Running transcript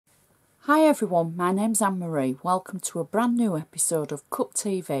Hi everyone, my name's Anne-Marie. Welcome to a brand new episode of Cup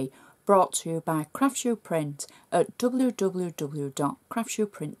TV brought to you by Craftsuprint at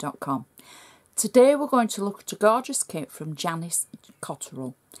www.craftsuprint.com. Today we're going to look at a gorgeous kit from Janice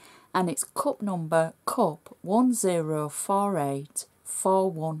Cotterill and it's cup number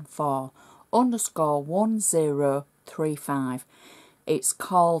 1048414_1035. It's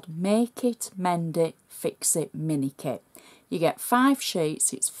called Make It, Mend It, Fix It Mini Kit. You get 5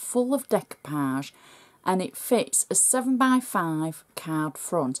 sheets, it's full of decoupage and it fits a 7x5 card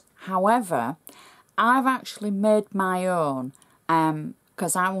front. However, I've actually made my own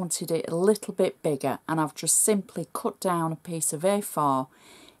because I wanted it a little bit bigger, and I've just simply cut down a piece of A4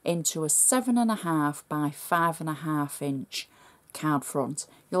 into a 7.5 by 5.5 inch card front.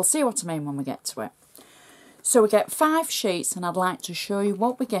 You'll see what I mean when we get to it. So we get 5 sheets and I'd like to show you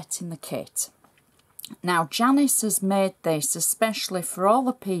what we get in the kit. Now, Janice has made this especially for all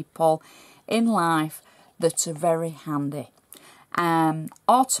the people in life that are very handy.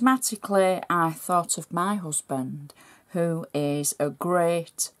 Automatically, I thought of my husband, who is a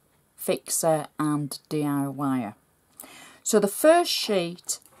great fixer and DIYer. So the first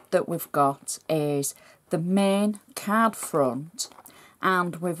sheet that we've got is the main card front,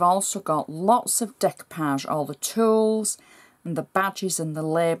 and we've also got lots of decoupage, all the tools and the badges and the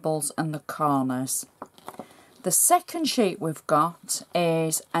labels and the corners. The second sheet we've got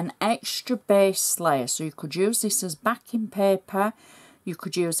is an extra base layer, so you could use this as backing paper, you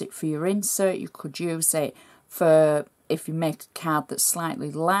could use it for your insert, you could use it for if you make a card that's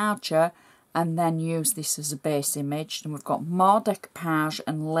slightly larger, and then use this as a base image. And we've got more decoupage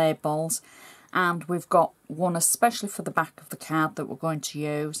and labels, and we've got one especially for the back of the card that we're going to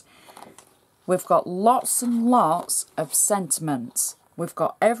use. We've got lots and lots of sentiments. We've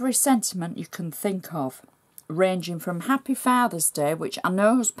got every sentiment you can think of, ranging from Happy Father's Day, which I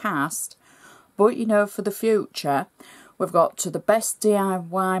know has passed, but you know, for the future. We've got to the best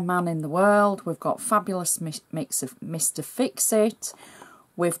DIY man in the world. We've got fabulous mix of Mr. Fix-It.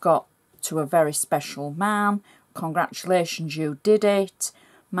 We've got to a very special man. Congratulations, you did it.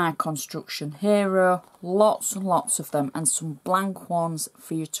 My construction hero. Lots and lots of them, and some blank ones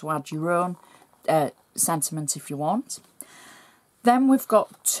for you to add your own sentiment if you want. Then we've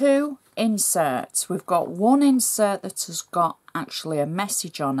got 2 inserts. We've got one insert that has got actually a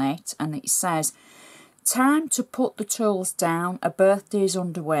message on it, and it says, "Time to put the tools down, a birthday is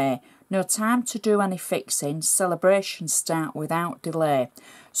underway. No time to do any fixing, celebrations start without delay.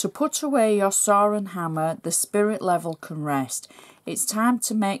 So put away your saw and hammer, the spirit level can rest. It's time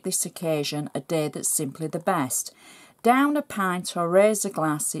to make this occasion a day that's simply the best. Down a pint or raise a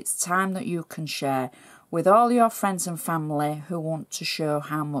glass, it's time that you can share with all your friends and family who want to show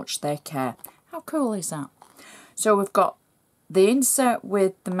how much they care." How cool is that? So we've got the insert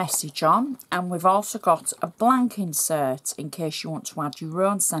with the message on, and we've also got a blank insert in case you want to add your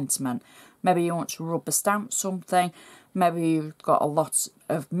own sentiment. Maybe you want to rubber stamp something, maybe you've got a lot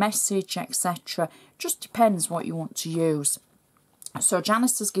of message, etc. Just depends what you want to use. So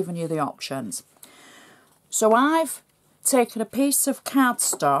Janice has given you the options. So I've taken a piece of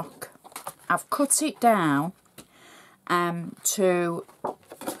cardstock, I've cut it down to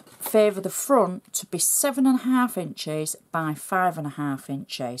favour the front to be 7.5 inches by 5.5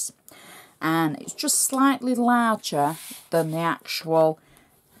 inches, and it's just slightly larger than the actual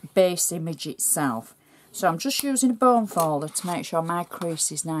base image itself. So I'm just using a bone folder to make sure my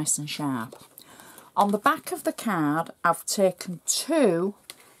crease is nice and sharp. On the back of the card, I've taken 2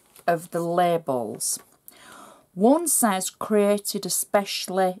 of the labels. One says created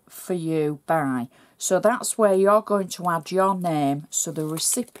especially for you by, so that's where you're going to add your name so the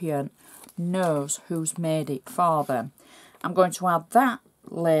recipient knows who's made it for them. I'm going to add that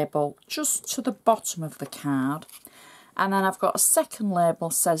label just to the bottom of the card, and then I've got a second label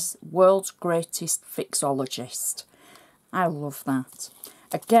says World's Greatest Fixologist. I love that.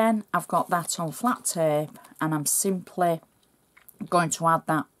 Again, I've got that on flat tape, and I'm simply going to add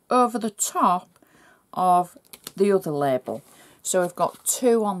that over the top of the other label. So we've got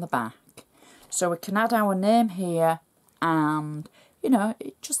 2 on the back. So we can add our name here, and you know,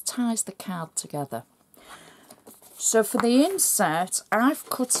 it just ties the card together. So for the insert, I've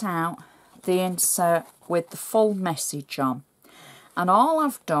cut out the insert with the full message on, and all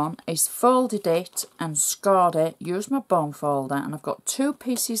I've done is folded it and scored it, used my bone folder, and I've got 2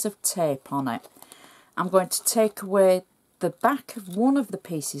 pieces of tape on it. I'm going to take away the back of one of the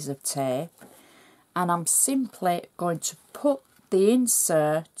pieces of tape, and I'm simply going to put the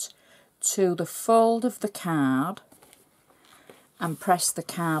insert to the fold of the card and press the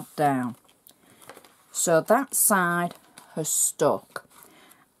card down. So that side has stuck.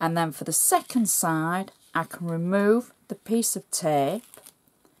 And then for the second side, I can remove the piece of tape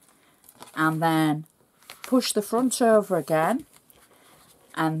and then push the front over again,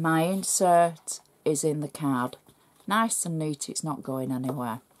 and my insert is in the card. Nice and neat, it's not going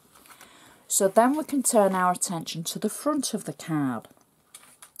anywhere. So then we can turn our attention to the front of the card.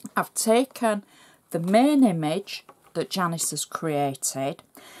 I've taken the main image that Janice has created,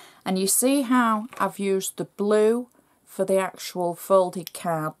 and you see how I've used the blue for the actual folded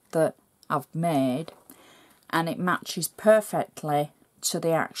card that I've made, and it matches perfectly to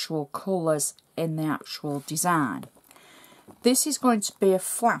the actual colours in the actual design. This is going to be a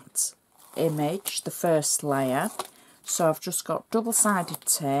flat image, the first layer, so I've just got double-sided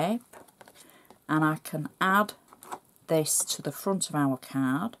tape, and I can add this to the front of our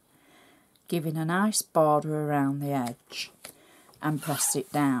card, giving a nice border around the edge, and press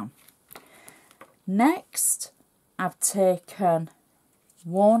it down. Next, I've taken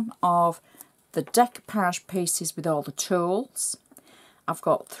one of the decoupage pieces with all the tools. I've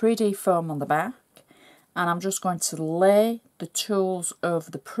got 3D foam on the back, and I'm just going to lay the tools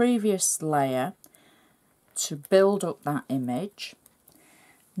over the previous layer to build up that image.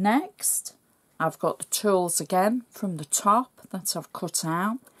 Next, I've got the tools again from the top that I've cut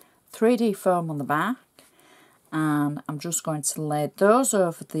out, 3D foam on the back, and I'm just going to lay those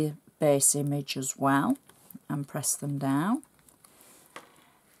over the base image as well and press them down.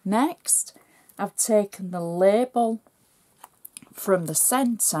 Next, I've taken the label from the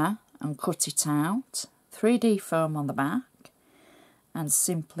centre and cut it out, 3D foam on the back, and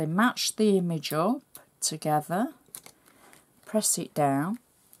simply match the image up together, press it down,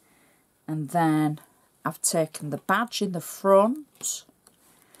 and then I've taken the badge in the front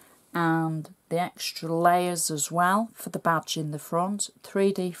and the extra layers as well for the badge in the front,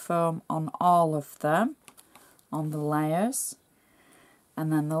 3D foam on all of them, on the layers,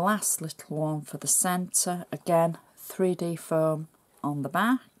 and then the last little one for the centre, again 3D foam on the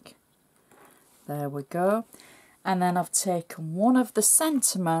back. There we go. And then I've taken one of the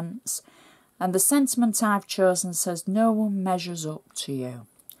sentiments, and the sentiment I've chosen says, "No one measures up to you."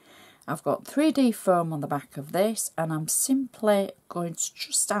 I've got 3D foam on the back of this, and I'm simply going to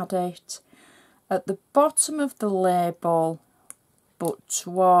just add it at the bottom of the label, but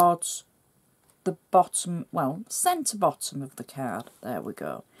towards the bottom, well, centre bottom of the card. There we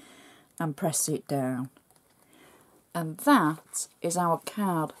go. And press it down. And that is our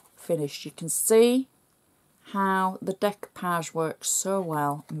card finished. You can see how the decoupage works so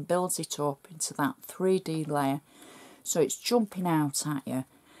well and builds it up into that 3D layer, so it's jumping out at you.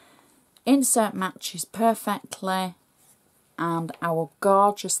 Insert matches perfectly, and our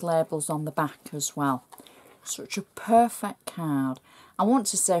gorgeous labels on the back as well. Such a perfect card. I want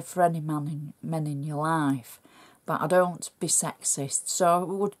to say for any men in your life, but I don't want to be sexist, so it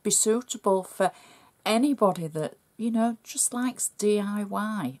would be suitable for anybody that, you know, just likes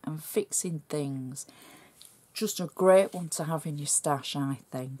DIY and fixing things. Just a great one to have in your stash, I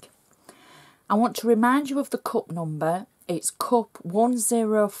think. I want to remind you of the cup number. It's cup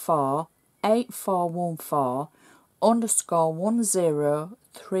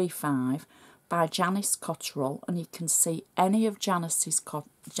 1048414_1035 by Janice Cotterill, and you can see any of Janice's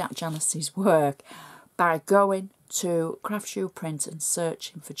work by going to Craftsuprint and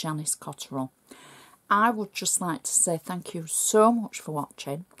searching for Janice Cotterill. I would just like to say thank you so much for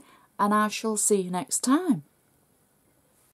watching, and I shall see you next time.